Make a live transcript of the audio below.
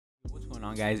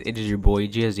Going on, guys? It is your boy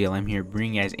GSDLM here,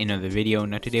 bringing you guys another video.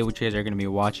 Now today what you guys are going to be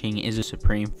watching is the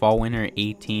Supreme Fall Winter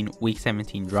 18 Week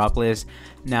 17 drop list.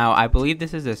 Now I believe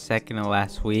this is the second to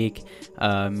last week,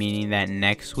 meaning that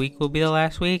next week will be the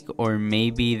last week, or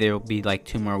maybe there will be like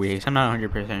 2 more weeks. I'm not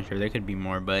 100% sure. There could be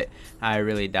more, but I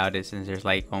really doubt it since there's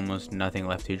like almost nothing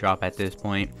left to drop at this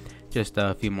point. Just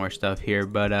a few more stuff here,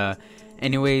 but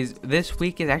anyways, this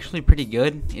week is actually pretty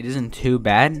good. It isn't too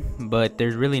bad, but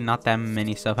there's really not that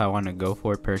many stuff I want to go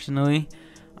for personally.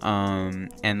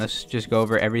 And let's just go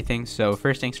over everything. So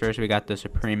first things first, we got the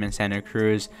Supreme and Santa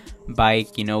Cruz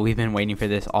bike. You know, we've been waiting for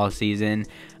this all season.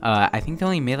 I think they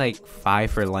only made like 5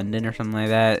 for London or something like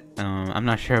that. I'm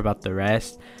not sure about the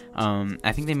rest.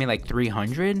 I think they made like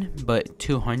 300, but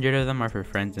 200 of them are for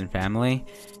friends and family,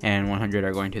 and 100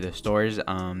 are going to the stores,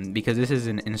 because this is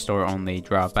an in-store only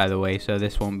drop, by the way, so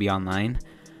this won't be online.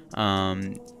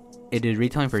 It is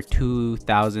retailing for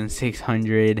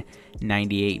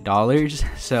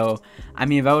 $2,698. So I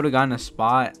mean, if I would have gotten a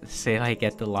spot, say like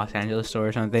at the Los Angeles store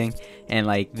or something, and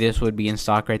like this would be in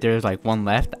stock right there's like one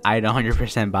left, I'd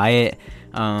 100% buy it.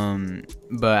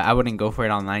 But I wouldn't go for it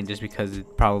online just because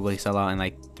it'd probably sell out in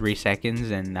like 3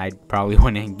 seconds, and I probably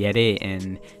wouldn't get it,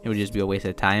 and it would just be a waste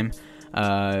of time.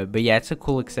 But yeah, it's a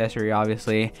cool accessory,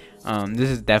 obviously. This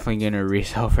is definitely gonna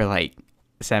resell for like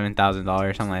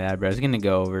 $7,000 something like that, bro. It's gonna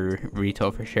go over retail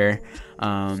for sure.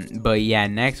 But yeah,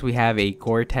 next we have a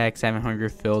Gore-Tex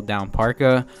 700 filled down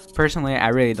parka. Personally, I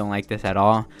really don't like this at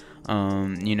all.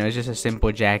 You know, it's just a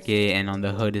simple jacket, and on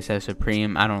the hood it says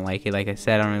Supreme. I don't like it. Like I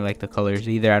said, I don't really like the colors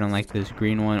either. I don't like this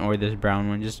green one or this brown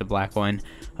one, just a black one.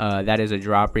 That is a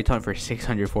drop, retailing for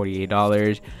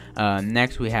 $648.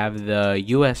 Next we have the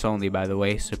US only, by the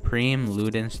way, Supreme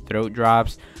Luden's throat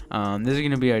drops. This is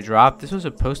gonna be a drop. This was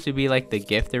supposed to be like the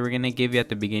gift they were gonna give you at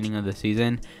the beginning of the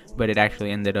season, but it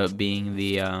actually ended up being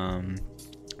the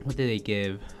what did they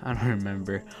give? I don't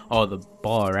remember. Oh, the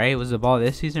ball, right? Was the ball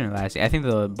this season or last season? I think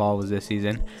the ball was this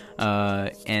season.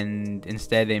 And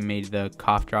instead they made the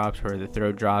cough drops or the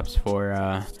throat drops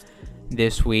for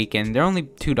this week, and they're only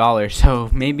 $2, so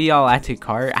maybe I'll add to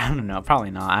cart. I don't know, probably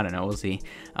not. I don't know, we'll see.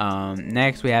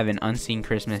 Next we have an Unseen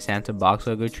Christmas Santa box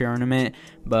logo tree ornament,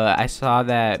 but I saw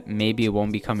that maybe it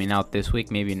won't be coming out this week,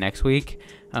 maybe next week.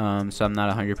 So I'm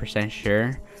not 100%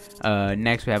 sure.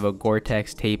 Next we have a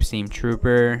Gore-Tex tape seam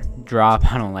trooper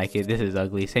drop. I don't like it. This is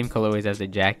ugly. Same colorways as the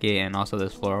jacket and also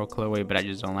this floral colorway, but I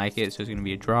just don't like it, so it's gonna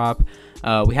be a drop.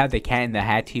 We have the Cat in the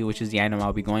Hat tee, which is the item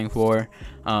I'll be going for.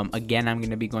 Again, I'm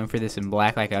gonna be going for this in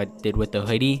black like I did with the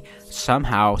hoodie.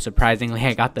 Somehow, surprisingly,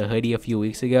 I got the hoodie a few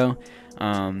weeks ago.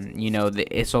 You know,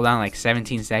 it sold out in like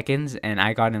 17 seconds, and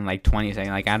I got it in like 20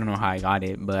 seconds. Like, I don't know how I got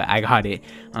it, but I got it.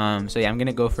 So yeah, I'm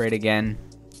gonna go for it again.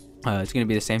 It's gonna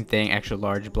be the same thing, extra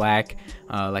large black,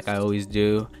 like I always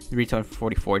do. Retail for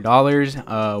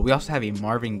 $44. We also have a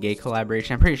Marvin Gaye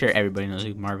collaboration. I'm pretty sure everybody knows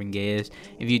who Marvin Gaye is.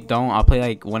 If you don't, I'll play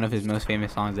like one of his most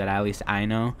famous songs that at least I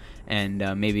know, and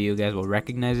maybe you guys will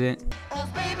recognize it. Oh,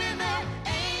 baby, there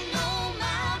ain't no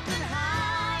mountain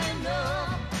high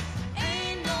enough,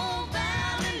 ain't no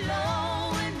valley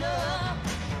low enough,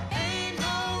 ain't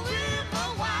no river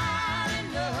wide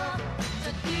enough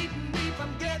to keep me from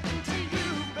getting to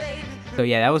you, baby. So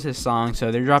yeah, that was his song.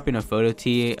 So they're dropping a photo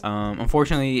tee.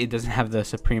 Unfortunately, it doesn't have the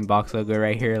Supreme box logo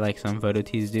right here like some photo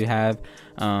tees do have.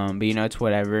 But you know, it's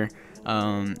whatever.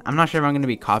 I'm not sure if I'm gonna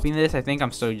be copying this. I think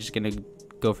I'm still just gonna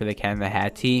go for the Cat in the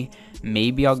Hat tee.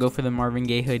 Maybe I'll go for the Marvin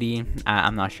Gaye hoodie.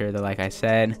 I'm not sure though, like I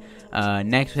said.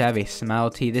 Next we have a Smile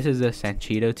tee. This is a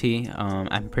Sanchito tee.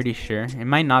 I'm pretty sure it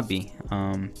might not be.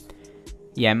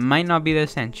 Yeah, it might not be the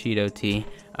Sanchito tee.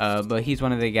 But he's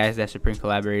one of the guys that Supreme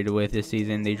collaborated with this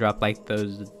season. They dropped like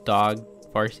those dog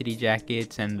varsity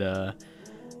jackets and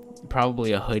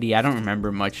probably a hoodie. I don't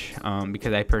remember much,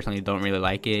 because I personally don't really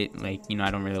like it. Like, you know,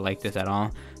 I don't really like this at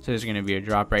all. So there's gonna be a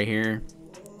drop right here.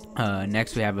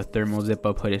 Next we have a thermal zip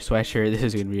up hooded sweatshirt. This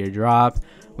is gonna be a drop.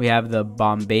 We have the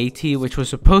Bombay tee, which was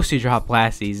supposed to drop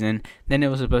last season. Then it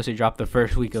was supposed to drop the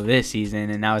first week of this season,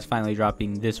 and now it's finally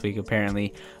dropping this week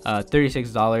apparently.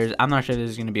 $36. I'm not sure this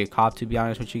is going to be a cop, to be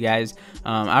honest with you guys.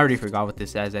 I already forgot what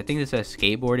this says. I think this says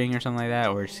skateboarding or something like that,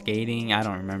 or skating. I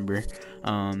don't remember.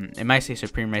 It might say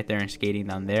Supreme right there and skating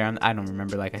down there. I don't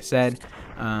remember, like I said.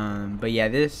 But yeah,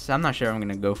 this, I'm not sure I'm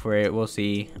going to go for it. We'll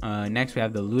see. Next we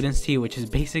have the Luden's tee, which is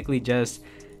basically just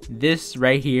this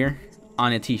right here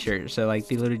on a t-shirt. So like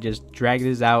they literally just drag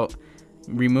this out,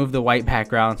 remove the white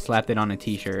background, slapped it on a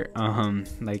t-shirt,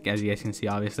 like as you guys can see,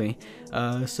 obviously.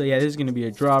 So yeah, this is gonna be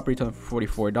a drop, retailing for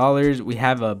 $44. We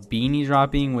have a beanie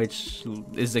dropping, which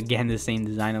is again the same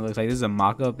design. It looks like this is a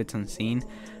mock-up. It's unseen.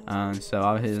 So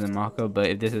obviously it's a mock-up, but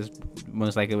if this is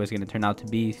most likely what's going to turn out to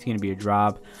be, it's going to be a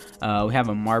drop. We have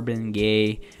a Marvin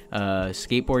Gaye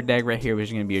skateboard deck right here, which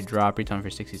is going to be a drop, retailing for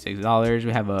 $66.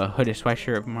 We have a hooded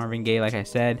sweatshirt of Marvin Gaye, like I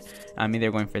said. I'm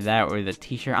either going for that or the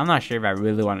t-shirt. I'm not sure if I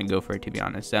really want to go for it, to be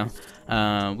honest. So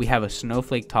we have a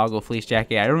snowflake toggle fleece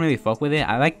jacket. I don't really fuck with it.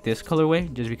 I like this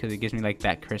colorway just because it gives me like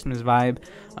that Christmas vibe.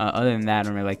 Other than that, I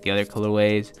don't really like the other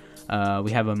colorways.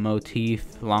 We have a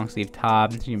motif long sleeve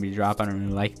top. It's gonna be a drop. I don't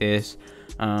really like this.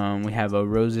 We have a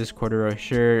roses corduroy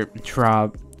shirt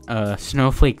drop.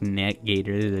 Snowflake neck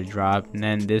gaiter, this is a drop. And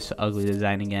then this ugly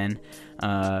design again,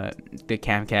 the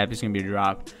cam cap is gonna be a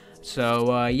drop.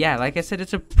 So yeah, like I said,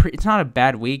 it's not a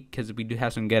bad week because we do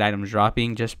have some good items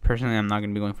dropping. Just personally, I'm not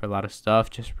gonna be going for a lot of stuff.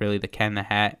 Just really the Ken the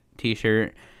Hat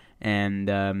t-shirt and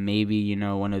maybe, you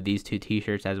know, one of these two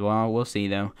t-shirts as well. We'll see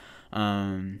though.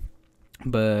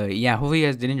 But yeah, hopefully you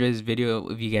guys did enjoy this video.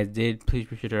 If you guys did, please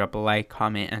be sure to drop a like,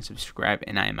 comment, and subscribe,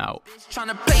 and I am out.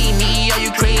 Tryna play me, are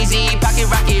you crazy? Pocket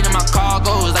rocket in my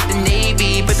cargoes like the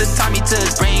Navy. Put the Tommy to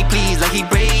his brain, please, like he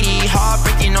Brady.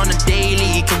 Heartbreaking on the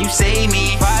daily, can you save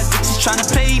me? Five bitches tryna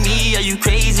play me, are you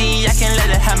crazy? I can't let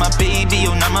her have my baby,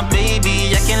 oh not my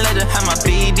baby. I can't let her have my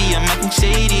baby, I'm acting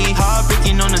shady.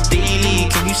 Heartbreaking on the daily,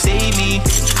 can you save me?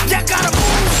 Yeah, gotta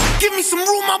move, give me some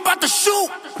room, I'm about to shoot.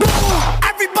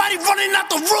 Everybody running out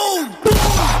the room.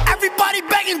 Everybody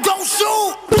begging, don't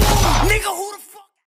shoot.